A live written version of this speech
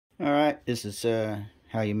Alright, this is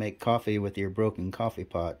how you make coffee with your broken coffee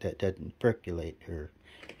pot that doesn't percolate or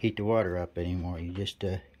heat the water up anymore. You just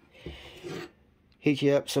heat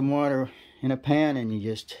you up some water in a pan and you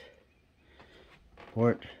just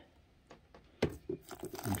pour it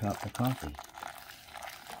on top of the coffee.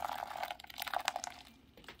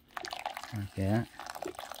 Like that.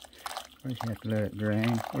 Of course you have to let it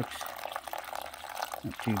drain. Works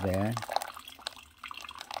not too bad.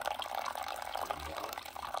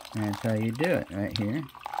 And that's how you do it right here.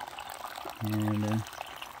 And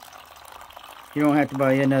you don't have to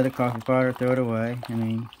buy another coffee pot or throw it away. I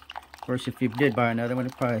mean, of course, if you did buy another one,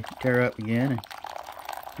 it'd probably tear up again and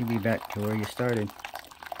you'd be back to where you started.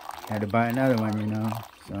 Had to buy another one, you know.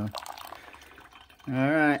 So,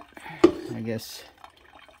 alright. I guess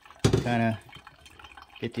kind of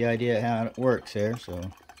get the idea of how it works there. So,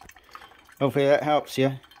 hopefully that helps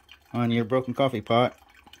you on your broken coffee pot.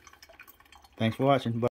 Thanks for watching. Bye.